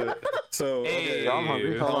 It's a so okay. Hey. I'm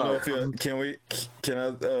hungry. I don't know Hold if can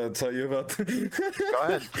I tell you about Go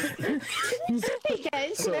ahead. Hey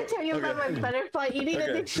guys, can I tell you about my butterfly eating Okay.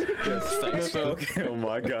 addiction? okay, oh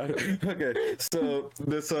my god. Okay, so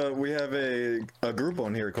this we have a group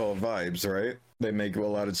on here called Vibes, right? They make a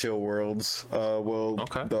lot of chill worlds.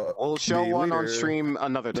 Okay. We'll show the one on leader- stream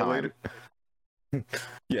another the time. leader-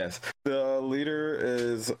 yes, the leader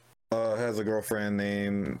is has a girlfriend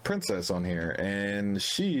named Princess on here, and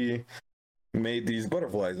she made these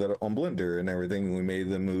butterflies that are on Blender and everything. We made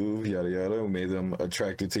them move, yada yada. We made them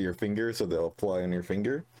attracted to your finger, so they'll fly on your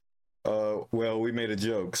finger. Well, we made a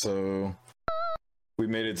joke, so we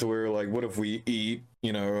made it to where like, what if we eat,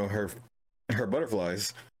 her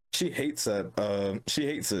butterflies? She hates that. She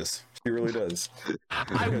hates this. She really does.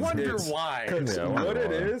 I wonder It's- why. Yeah, I wonder What it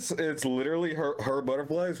why. is, it's literally her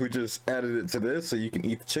butterflies. We just added it to this so you can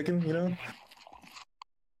eat the chicken,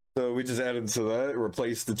 So we just added to that,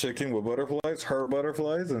 replaced the chicken with butterflies, her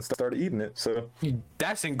butterflies, and started eating it. So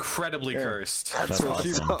That's incredibly Yeah. cursed. That's so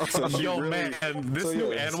she- awesome. so she Yo, really- man, this so,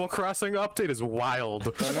 new yeah, Animal Crossing update is wild.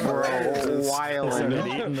 Bro, They wild. started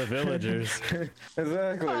eating the villagers.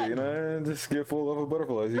 Exactly, just get full of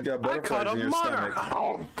butterflies. You got I caught butterflies a in your monarch.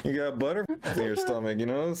 stomach. You got butterflies in your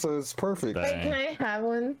stomach, so it's perfect. Dang. Wait, can I have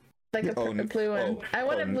one? Like a, Oh, a blue one. oh, I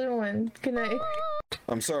want a oh. blue one. Can I?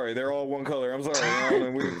 I'm sorry, they're all one color. I'm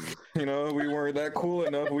sorry, we weren't that cool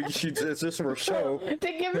enough. It's just for show.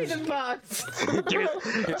 Then give me the box. Give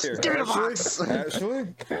Here, Give me the box. Ashley,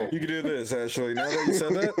 you can do this, Ashley. Now that you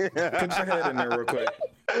said that, put your head in there real quick.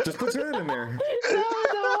 Just put your head in there. No,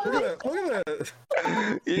 Look at that. Look at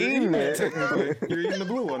that. You're Eating it. technically. You're eating the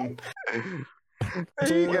blue one.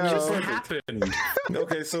 There you What just go. happened?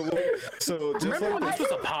 Okay, so just Remember when like this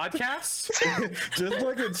was a podcast? just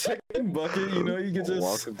like a chicken bucket, you can just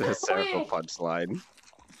Welcome to Hysterical Punchline.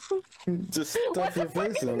 just stuff your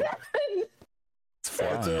face in. It's fine.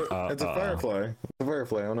 It's a firefly. It's a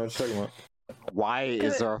firefly. I don't know what you're talking about. Why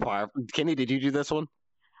is there a fire? Kenny, did you do this one?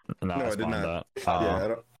 No, No, I I did spawned not. that. Yeah, I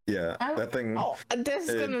don't. Yeah, I'm- that thing. Oh, this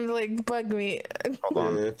is gonna like bug me. Hold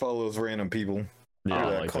on. It follows random people. Yeah, I I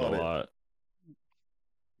like it a caught it. lot.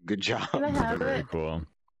 Good job. Can I have Very it? cool.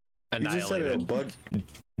 You just said it'll Annihilated. bug. You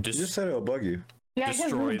just said it'll bug you. Yeah, 'cause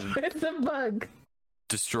Destroyed. it's a bug.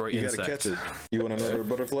 Destroy You insect. gotta catch it. You want another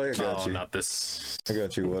butterfly? I got Oh, you. not this. I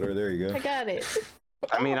got you, Water. There you I go. got it.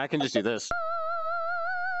 I mean, I can just do this.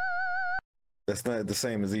 That's not the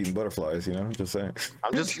same as eating butterflies, you know. Just saying.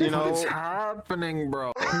 I'm just, What's happening,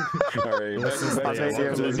 bro? All right, back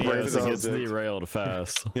It gets derailed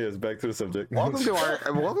fast. Yes, back to the subject. welcome to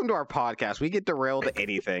our podcast. We get derailed to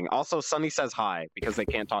anything. Also, Sunny says hi because they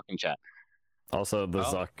can't talk in chat. Also, the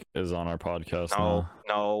Zuck is on our podcast No, now.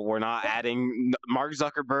 no, we're not adding Mark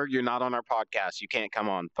Zuckerberg. You're not on our podcast. You can't come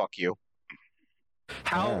on. Fuck you.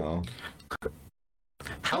 How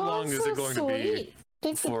long is it going to be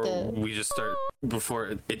before we just start?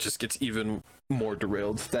 Before it just gets even more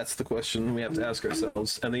derailed? That's the question we have to ask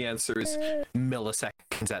ourselves, and the answer is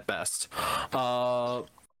milliseconds at best.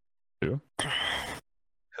 Who?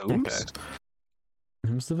 Who's?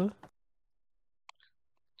 Mustafa?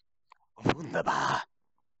 Wunderbar.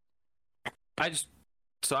 I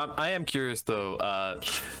am curious though.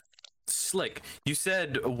 Slick, you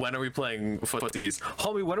said when are we playing footies?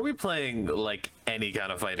 Homie, when are we playing like any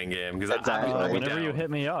kind of fighting game? Because whenever you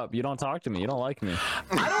hit me up, you don't talk to me. You don't like me.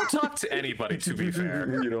 I don't talk to anybody. To be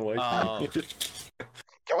fair, You don't like me.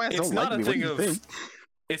 it's not a thing of.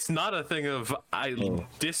 It's not a thing of I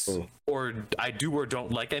or I do or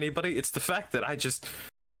don't like anybody. It's the fact that I just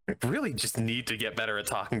really just need to get better at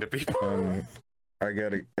talking to people. I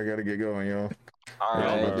gotta get going, y'all. All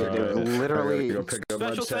right, literally.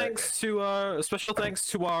 Special thanks to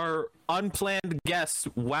our unplanned guest,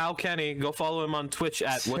 Wow Kenny. Go follow him on Twitch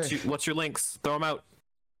at what's your links? Throw them out.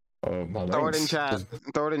 Throw it in chat.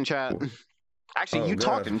 Throw it in chat. Actually, you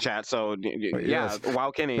talked in chat, so yeah.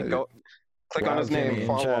 Wow Kenny, go click on his name.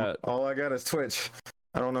 Follow him. All I got is Twitch.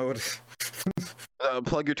 I don't know what.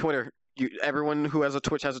 Plug your Twitter. Everyone who has a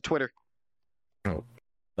Twitch has a Twitter. Oh,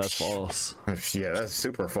 that's false. Yeah, that's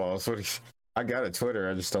super false. I got a Twitter.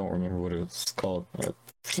 I just don't remember what it's called. I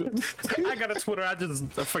got a Twitter. I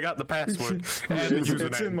just forgot the password and the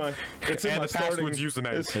username. It's in my starting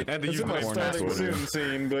username. It's in my starting soon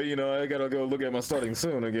scene, but I gotta go look at my starting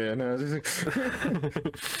soon again.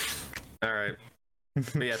 All right.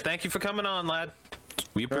 But yeah, thank you for coming on, lad.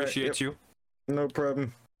 We appreciate you. No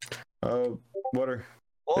problem. Water.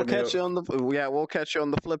 We'll catch you on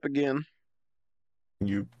the flip again.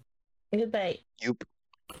 You. Goodbye. Yoop.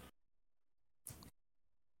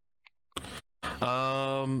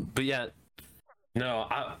 But yeah, no,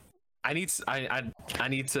 I need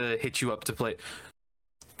to hit you up to play.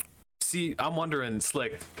 See, I'm wondering,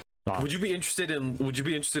 Slick, would you be interested in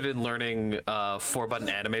learning 4-button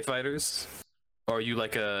anime fighters? Or are you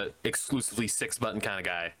like a exclusively 6-button kind of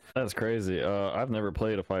guy? That's crazy. I've never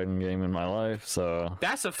played a fighting game in my life, so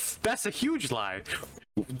that's a huge lie.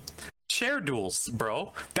 Chair duels,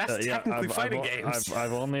 bro. That's technically fighting games.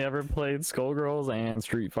 I've only ever played Skullgirls and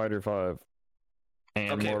Street Fighter V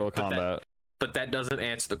and Mortal Kombat. But that doesn't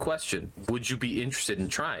answer the question. Would you be interested in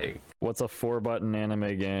trying? What's a 4-button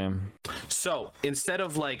anime game? So instead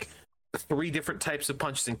of like 3 different types of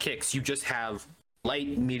punches and kicks, you just have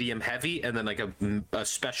light, medium, heavy, and then like a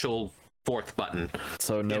special 4th button.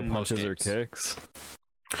 So no punches or kicks?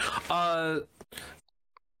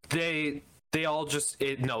 They all just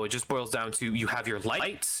it just boils down to you have your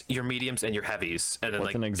lights, your mediums, and your heavies, and then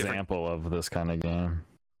what's an example of this kind of game?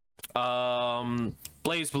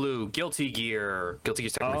 Blaze Blue, Guilty Gear. Guilty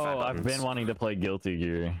Gear's technically 5 buttons. I've been wanting to play Guilty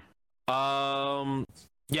Gear.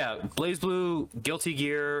 Yeah, Blaze Blue, Guilty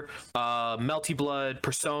Gear, Melty Blood,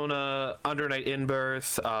 Persona, Under Night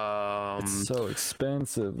In-Birth. It's so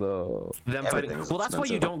expensive though. Them fighting. Well, that's why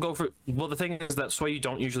you don't go for. Well, the thing is that's why you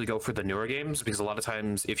don't usually go for the newer games, because a lot of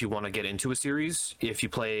times if you want to get into a series, if you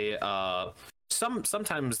play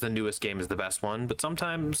sometimes the newest game is the best one, but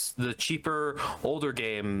sometimes the cheaper older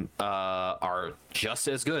game are just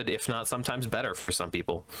as good, if not sometimes better for some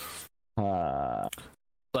people.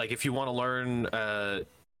 Like if you want to learn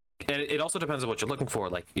and it also depends on what you're looking for.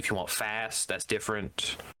 Like if you want fast, that's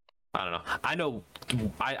different. I don't know. I know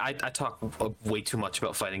I talk way too much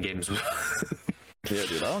about fighting games. Yeah,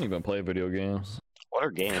 dude, I don't even play video games. What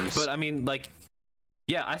are games? But I mean, like,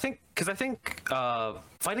 yeah, I think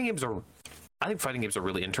fighting games are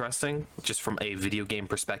really interesting, just from a video game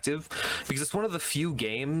perspective, because it's one of the few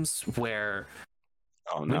games where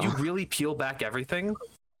when you really peel back everything,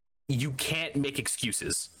 you can't make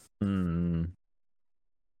excuses.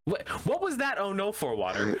 What was that? Oh no, for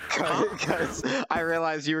Water? Because I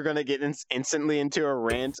realized you were going to get instantly into a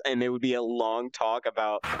rant, and it would be a long talk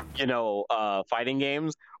about, fighting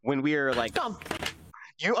games. When we are like,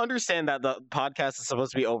 you understand that the podcast is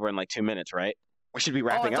supposed to be over in like 2 minutes, right? We should be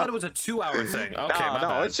wrapping up. I thought it was a 2-hour thing. Okay,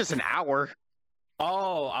 no, it's just an hour.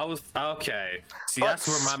 Oh, I was okay. See, that's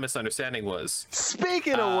where my misunderstanding was.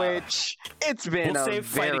 Speaking of which, it's been We'll a save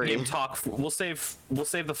fighting very. game talk. We'll save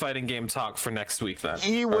the fighting game talk for next week then.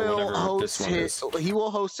 He or will whatever host this one his. is. He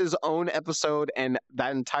will host his own episode, and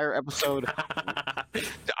that entire episode.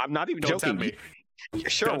 I'm not even Don't joking. tempt me.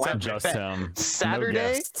 Sure, Don't why tempt Just bet. no Saturday.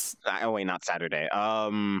 guests. Oh wait, not Saturday.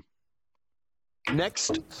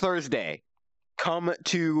 Next Thursday, come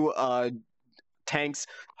to Tank's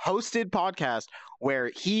hosted podcast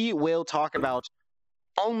where he will talk about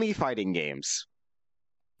only fighting games.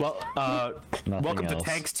 Well, Nothing welcome else. to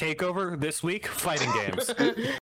Tank's Takeover this week, fighting games.